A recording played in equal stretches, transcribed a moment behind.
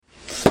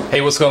Hey,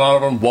 what's going on,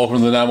 everyone? Welcome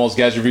to the Nine Malls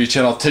Gadget Review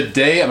channel.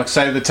 Today, I'm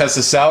excited to test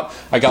this out.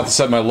 I got this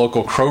at my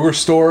local Kroger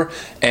store,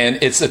 and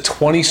it's a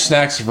 20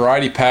 snacks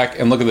variety pack.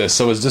 And look at this.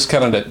 So it's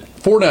discounted at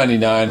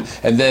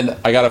 $4.99, and then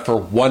I got it for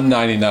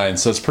 $1.99.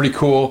 So it's pretty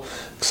cool.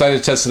 Excited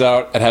to test it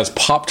out. It has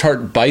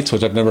Pop-Tart Bites,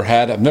 which I've never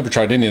had. I've never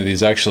tried any of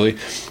these, actually.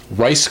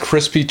 Rice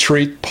Krispie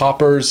Treat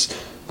Poppers,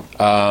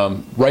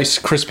 Rice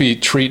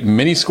Krispie Treat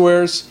Mini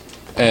Squares,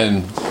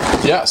 and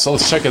yeah, so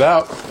let's check it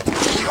out.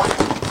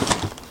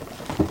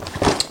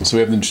 So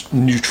we have the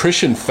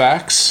nutrition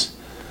facts,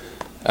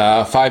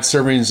 5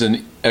 servings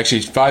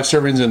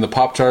in the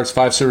Pop-Tarts,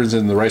 5 servings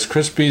in the Rice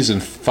Krispies,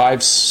 and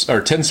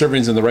 10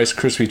 servings in the Rice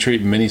Krispie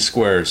Treat Mini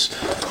Squares.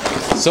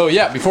 So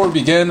yeah, before we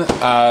begin,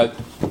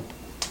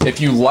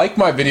 if you like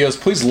my videos,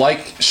 please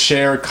like,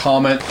 share,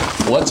 comment.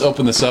 Let's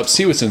open this up,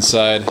 see what's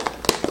inside.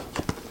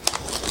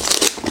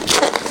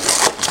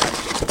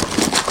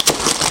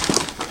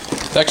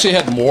 It actually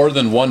had more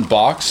than one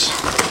box.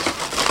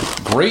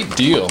 Great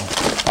deal.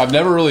 I've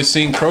never really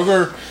seen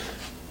Kroger,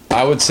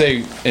 I would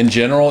say in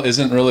general,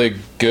 isn't really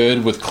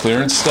good with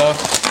clearance stuff,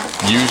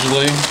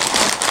 usually.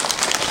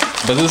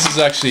 But this is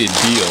actually a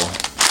deal.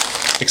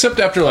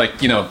 Except after,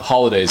 like, you know,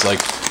 holidays, like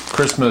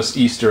Christmas,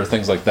 Easter,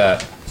 things like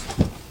that.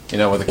 You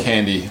know, with the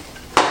candy.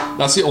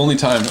 That's the only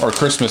time, or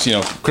Christmas, you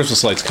know,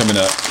 Christmas lights coming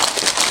up.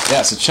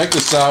 Yeah, so check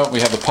this out. We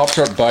have the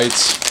Pop-Tart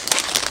Bites.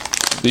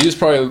 These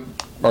probably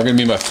are going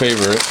to be my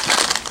favorite.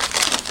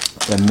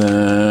 And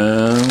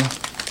then...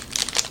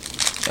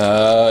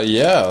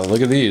 yeah,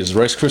 look at these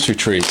Rice Krispie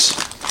Treats.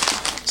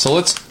 So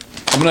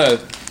I'm gonna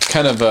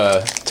kind of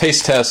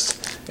taste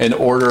test in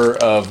order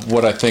of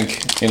what I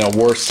think, you know,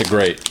 worst to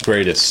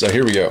greatest. So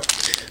here we go.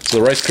 So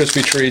the Rice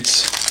Krispie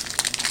Treats.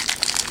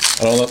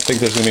 I don't think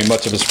there's gonna be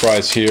much of a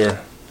surprise here.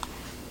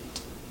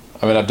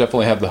 I mean, I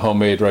definitely have the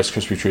homemade Rice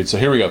Krispie Treats. So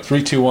here we go.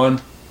 3, 2, 1.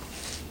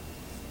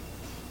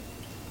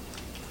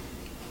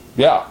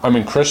 Yeah, I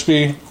mean,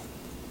 crispy,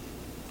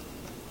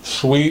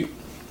 sweet.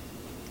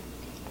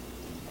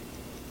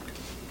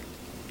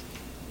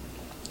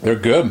 They're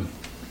good.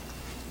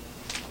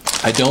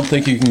 I don't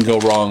think you can go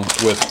wrong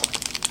with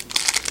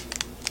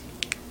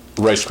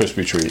Rice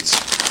Krispie Treats.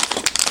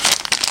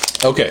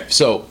 Okay,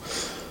 so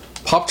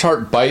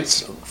Pop-Tart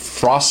Bites,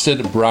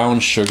 Frosted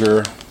Brown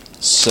Sugar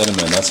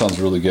Cinnamon. That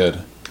sounds really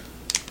good.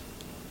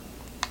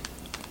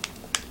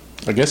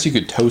 I guess you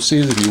could toast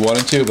these if you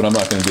wanted to, but I'm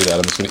not going to do that.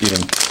 I'm just going to eat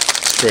them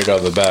straight out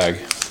of the bag.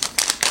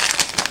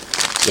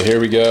 So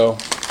here we go.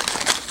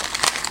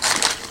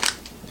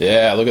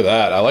 Yeah, look at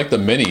that. I like the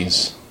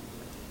minis.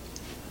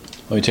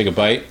 Let me take a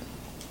bite.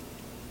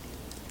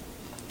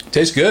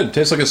 Tastes good.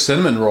 Tastes like a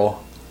cinnamon roll.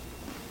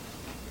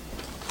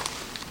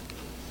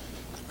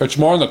 It's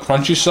more on the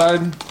crunchy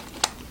side,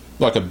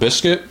 like a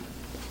biscuit,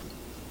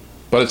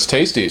 but it's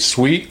tasty. It's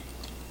sweet.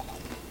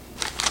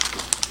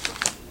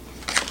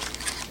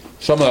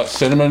 Some of that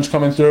cinnamon's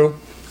coming through.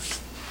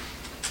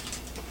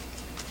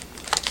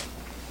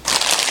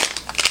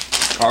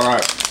 All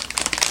right.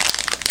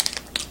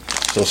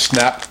 So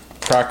Snap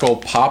Crackle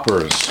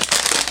Poppers.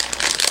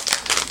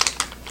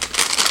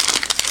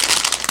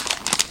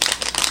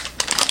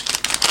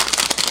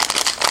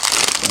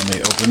 Let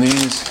me open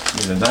these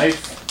with a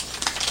knife.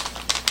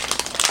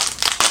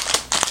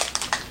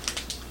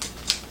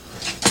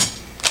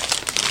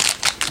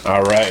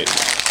 All right.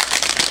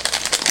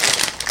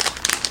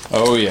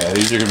 Oh yeah,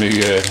 these are gonna be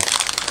good.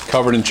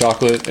 Covered in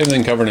chocolate.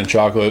 Anything covered in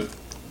chocolate,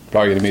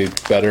 probably gonna be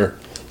better.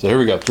 So here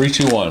we go. 3,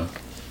 2, 1.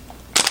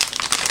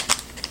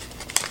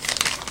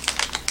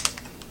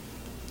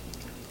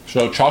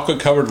 So chocolate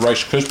covered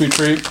Rice Krispie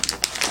Treat.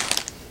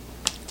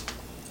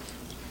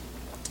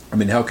 I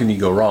mean, how can you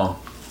go wrong?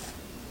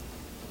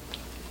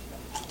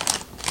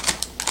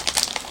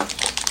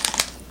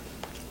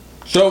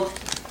 So,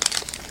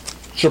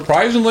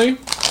 surprisingly,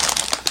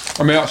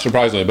 I mean, not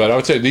surprisingly, but I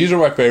would say these are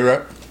my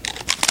favorite.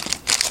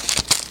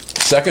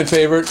 Second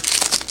favorite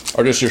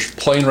are just your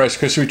plain Rice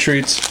Krispie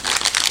Treats.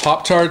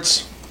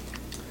 Pop-Tarts,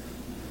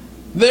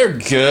 they're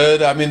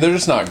good. I mean, they're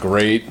just not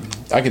great.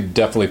 I could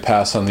definitely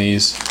pass on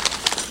these.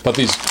 But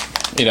these,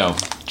 you know,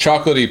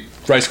 chocolatey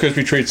Rice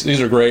Krispie Treats, these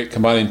are great.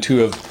 Combining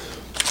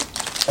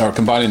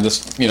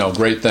this, you know,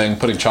 great thing,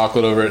 putting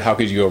chocolate over it, how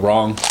could you go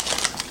wrong?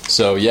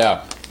 So,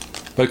 yeah,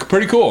 but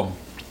pretty cool.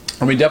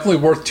 I mean, definitely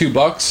worth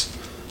 $2.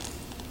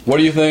 What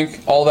do you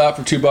think? All that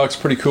for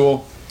 $2, pretty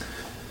cool.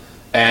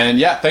 And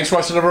yeah, thanks for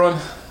watching, everyone.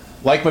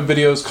 Like my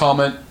videos,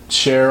 comment,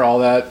 share, all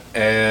that,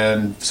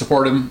 and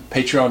support him.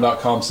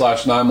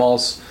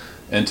 Patreon.com/9malls.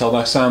 Until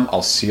next time,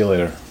 I'll see you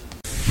later.